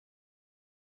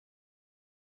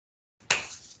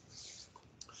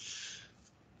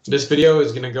This video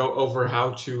is going to go over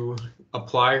how to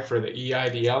apply for the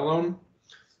EIDL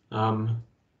loan.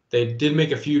 They did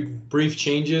make a few brief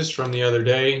changes from the other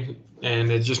day,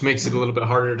 and it just makes it a little bit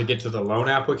harder to get to the loan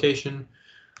application.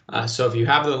 So if you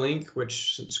have the link,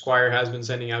 which Squire has been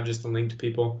sending out just the link to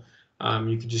people,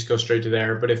 you can just go straight to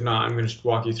there. But if not, I'm going to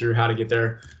walk you through how to get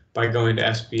there by going to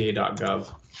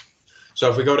SBA.gov. So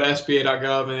if we go to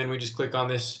SBA.gov and then we just click on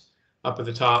this up at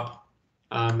the top,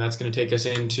 that's going to take us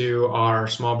into our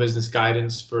small business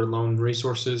guidance for loan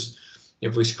resources.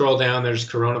 If we scroll down, there's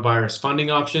coronavirus funding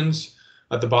options.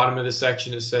 At the bottom of this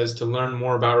section, it says to learn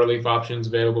more about relief options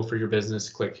available for your business,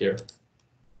 click here.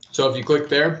 So if you click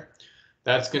there,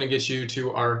 that's going to get you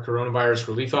to our coronavirus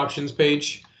relief options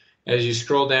page. As you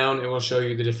scroll down, it will show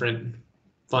you the different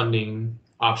funding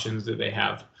options that they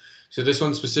have. So this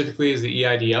one specifically is the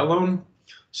EIDL loan.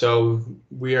 So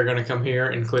we are going to come here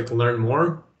and click learn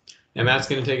more. And that's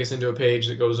going to take us into a page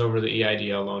that goes over the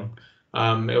EIDL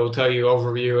loan. It will tell you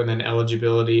overview and then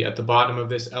eligibility. At the bottom of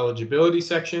this eligibility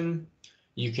section,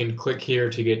 you can click here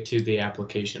to get to the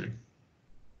application.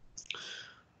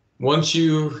 Once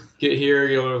you get here,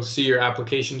 you'll see your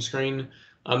application screen.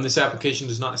 This application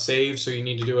does not save, so you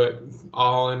need to do it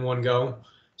all in one go.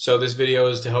 So this video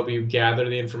is to help you gather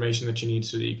the information that you need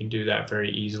so that you can do that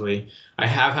very easily. I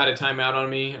have had a timeout on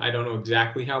me. I don't know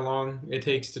exactly how long it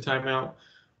takes to time out,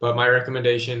 but my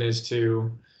recommendation is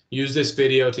to use this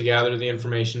video to gather the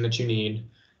information that you need,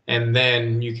 and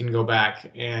then you can go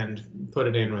back and put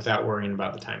it in without worrying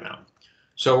about the timeout.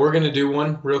 So we're going to do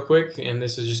one real quick, and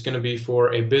this is just going to be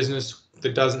for a business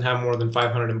that doesn't have more than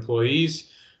 500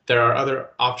 employees. There are other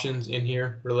options in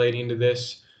here relating to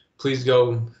this. Please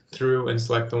go through and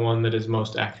select the one that is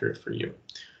most accurate for you.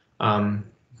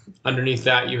 Underneath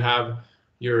that, you have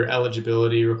your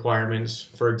eligibility requirements.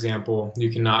 For example,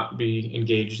 you cannot be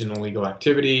engaged in illegal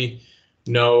activity.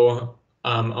 No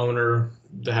owner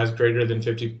that has greater than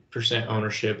 50%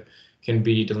 ownership can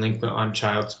be delinquent on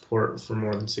child support for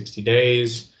more than 60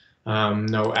 days.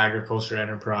 No agriculture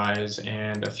enterprise,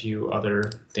 and a few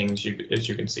other things as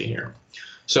you can see here.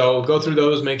 So go through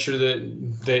those, make sure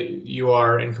that you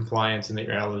are in compliance and that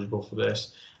you're eligible for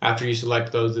this. After you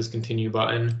select those, this continue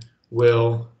button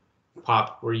will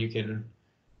pop where you can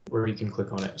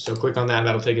click on it. So click on that,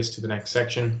 that'll take us to the next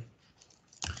section.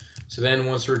 So then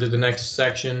once we're to the next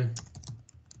section,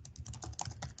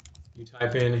 you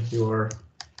type in your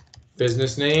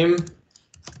business name,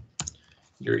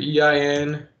 your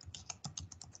EIN,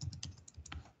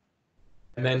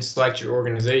 and then select your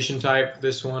organization type.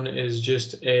 This one is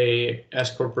just a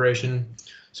S corporation,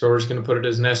 so we're just going to put it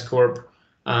as an S corp.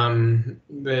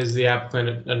 Is the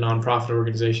applicant a nonprofit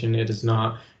organization? It is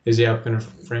not. Is the applicant a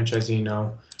franchisee?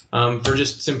 No. For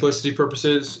just simplicity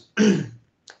purposes,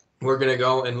 we're going to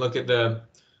go and look at the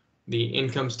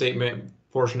income statement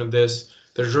portion of this.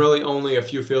 There's really only a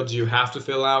few fields you have to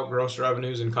fill out: gross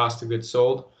revenues and cost of goods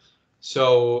sold.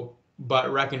 So,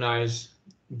 but recognize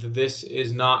that this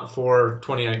is not for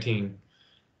 2019.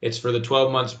 It's for the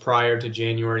 12 months prior to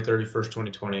January 31st,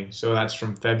 2020. So that's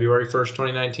from February 1st,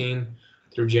 2019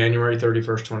 through January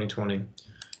 31st, 2020.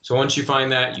 So once you find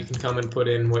that, you can come and put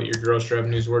in what your gross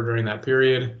revenues were during that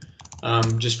period.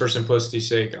 Just for simplicity's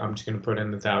sake, I'm just going to put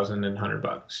in $1,000 and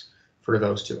 $100 for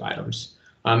those two items.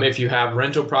 If you have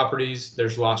rental properties,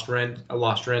 there's a lost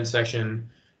rent section.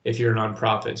 If you're a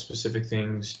nonprofit, specific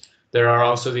things. There are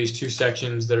also these two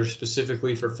sections that are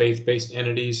specifically for faith-based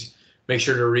entities. Make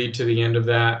sure to read to the end of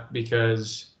that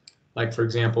because, like, for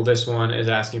example, this one is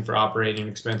asking for operating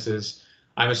expenses.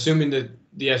 I'm assuming that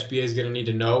the SBA is going to need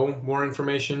to know more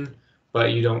information,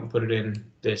 but you don't put it in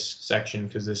this section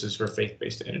because this is for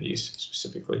faith-based entities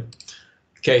specifically.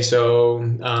 Okay, so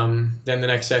then the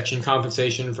next section,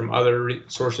 compensation from other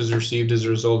sources received as a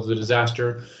result of the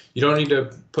disaster. You don't need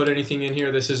to put anything in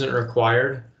here. This isn't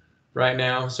required right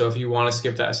now, so if you want to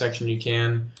skip that section, you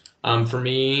can. For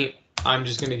me, I'm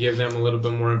just going to give them a little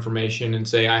bit more information and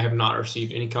say I have not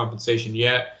received any compensation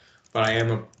yet, but I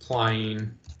am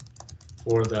applying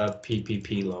for the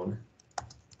PPP loan.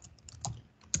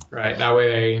 Right, that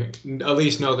way they at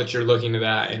least know that you're looking at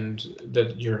that and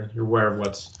that you're aware of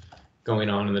what's going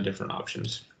on in the different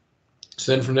options.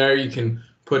 So then from there, you can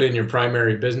put in your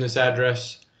primary business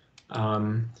address.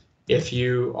 If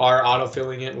you are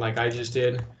autofilling it like I just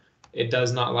did, it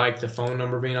does not like the phone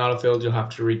number being autofilled. You'll have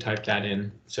to retype that in.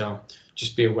 So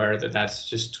just be aware that that's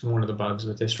just one of the bugs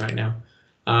with this right now.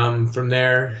 From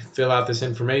there, fill out this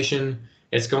information.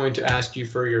 It's going to ask you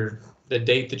for the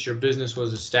date that your business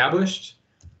was established.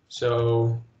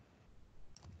 So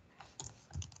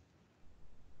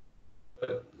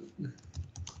put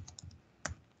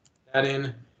that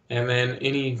in, and then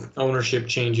any ownership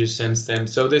changes since then.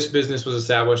 So this business was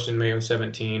established in May of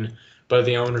 17, but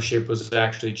the ownership was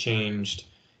actually changed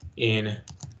in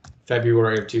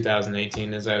February of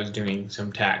 2018 as I was doing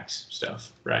some tax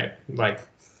stuff, right? Like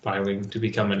filing to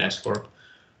become an S Corp.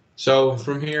 So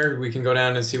from here, we can go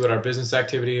down and see what our business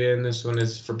activity is. And this one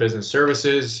is for business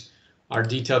services. Our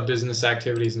detailed business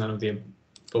activities, none of the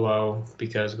below,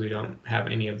 because we don't have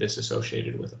any of this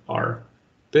associated with our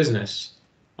business.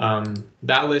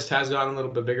 That list has gotten a little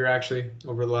bit bigger actually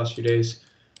over the last few days.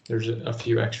 There's a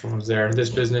few extra ones there. This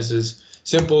business is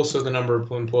simple, so the number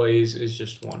of employees is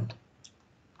just one.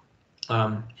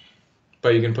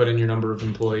 But you can put in your number of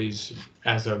employees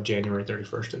as of January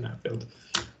 31st in that field.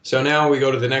 So now we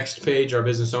go to the next page, our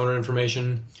business owner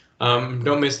information.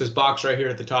 Don't miss this box right here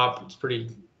at the top. It's pretty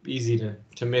easy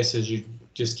to miss as you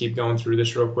just keep going through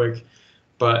this real quick.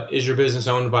 But is your business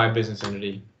owned by a business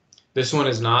entity? This one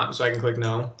is not, so I can click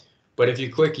no. But if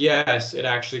you click yes, it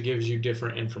actually gives you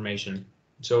different information.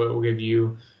 So it will give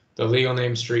you the legal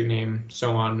name, street name,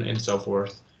 so on and so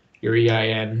forth, your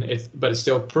EIN, but it's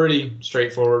still pretty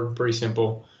straightforward, pretty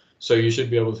simple. So you should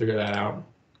be able to figure that out.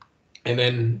 And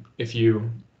then if you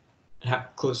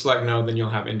select no, then you'll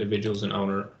have individuals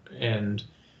and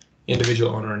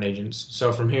individual owner and agents.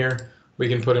 So from here, we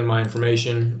can put in my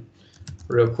information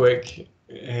real quick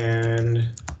and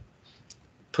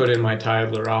put in my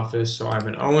title or office. So I'm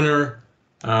an owner.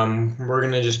 We're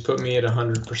going to just put me at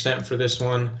 100% for this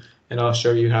one, and I'll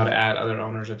show you how to add other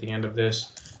owners at the end of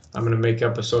this. I'm going to make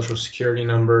up a social security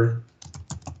number.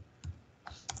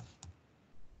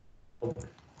 And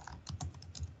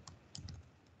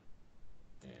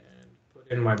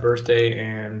put in my birthday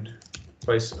and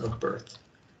place of birth.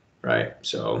 Right,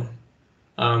 so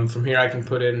from here I can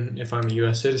put in if I'm a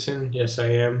US citizen, yes I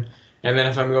am. And then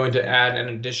if I'm going to add an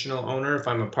additional owner, if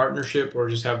I'm a partnership or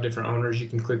just have different owners, you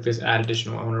can click this add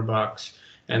additional owner box,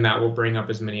 and that will bring up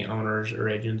as many owners or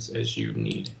agents as you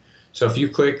need. So if you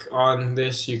click on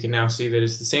this, you can now see that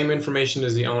it's the same information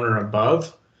as the owner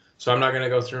above. So I'm not going to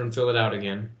go through and fill it out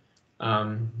again.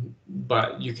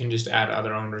 But you can just add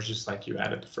other owners just like you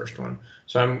added the first one.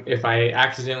 So if I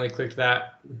accidentally clicked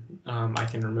that, I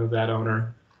can remove that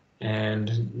owner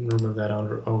and remove that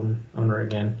owner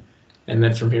again. And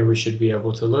then from here, we should be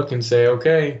able to look and say,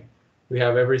 okay, we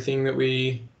have everything that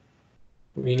we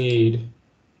need.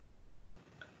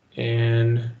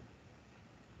 And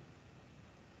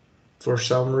for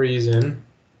some reason,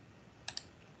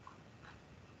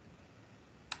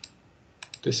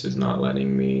 this is not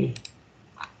letting me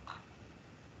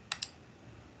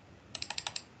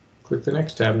click the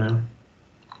next tab now.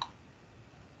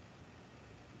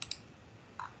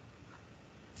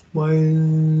 Why?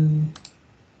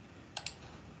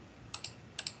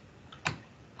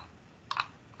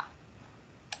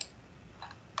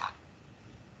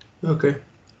 Okay.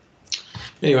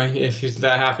 Anyway, if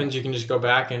that happens, you can just go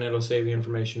back and it'll save the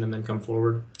information and then come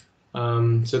forward.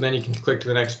 So then you can click to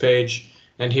the next page,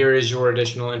 and here is your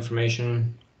additional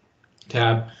information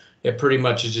tab. It pretty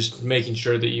much is just making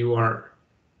sure that you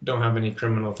don't have any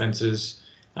criminal offenses.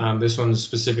 This one is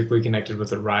specifically connected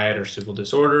with a riot or civil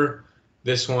disorder.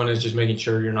 This one is just making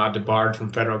sure you're not debarred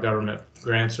from federal government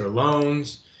grants or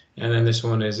loans. And then this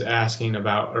one is asking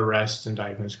about arrests,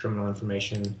 indictments, criminal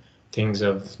information, things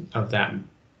of that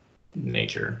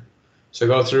nature. So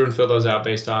go through and fill those out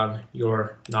based on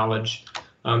your knowledge.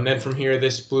 Then from here,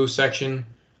 this blue section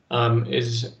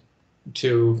is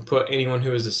to put anyone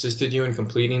who has assisted you in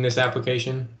completing this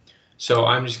application. So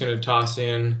I'm just going to toss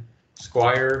in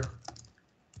Squire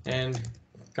and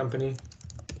Company.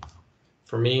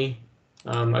 For me,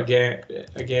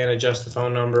 again, adjust the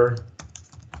phone number,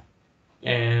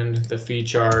 and the fee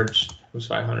charge was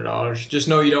 $500. Just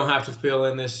know you don't have to fill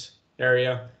in this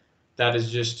area. That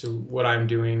is just what I'm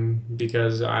doing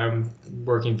because I'm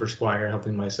working for Squire,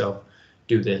 helping myself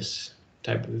do this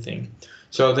type of thing.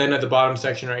 So then at the bottom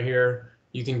section right here,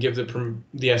 you can give the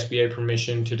SBA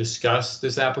permission to discuss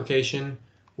this application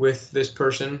with this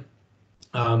person.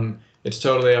 It's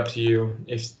totally up to you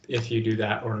if you do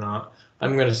that or not.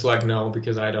 I'm going to select no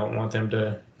because I don't want them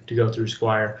to go through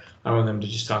Squire. I want them to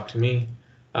just talk to me.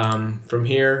 From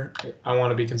here, I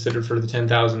want to be considered for the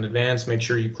 $10,000 advance. Make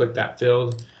sure you click that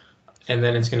field, and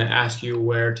then it's going to ask you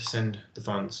where to send the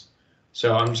funds.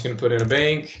 So I'm just going to put in a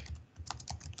bank,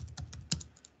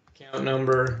 account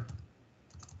number.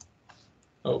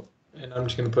 Oh, and I'm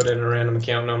just going to put in a random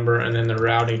account number and then the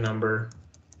routing number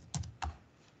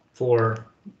for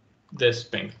this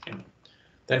bank account.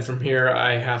 Then from here,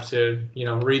 I have to,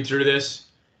 read through this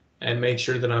and make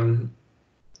sure that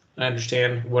I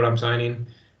understand what I'm signing,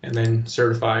 and then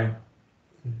certify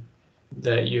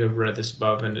that you have read this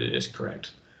above and it is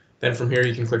correct. Then from here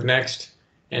you can click next,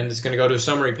 and it's going to go to a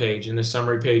summary page, and this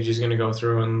summary page is going to go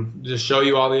through and just show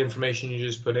you all the information you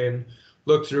just put in,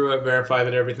 look through it, verify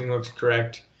that everything looks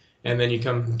correct, and then you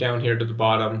come down here to the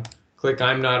bottom, click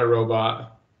I'm not a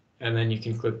robot, and then you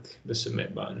can click the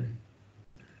submit button.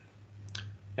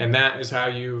 And that is how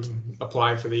you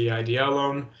apply for the EIDL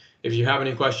loan. If you have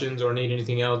any questions or need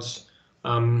anything else,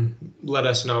 let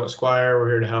us know at Squire. We're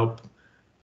here to help.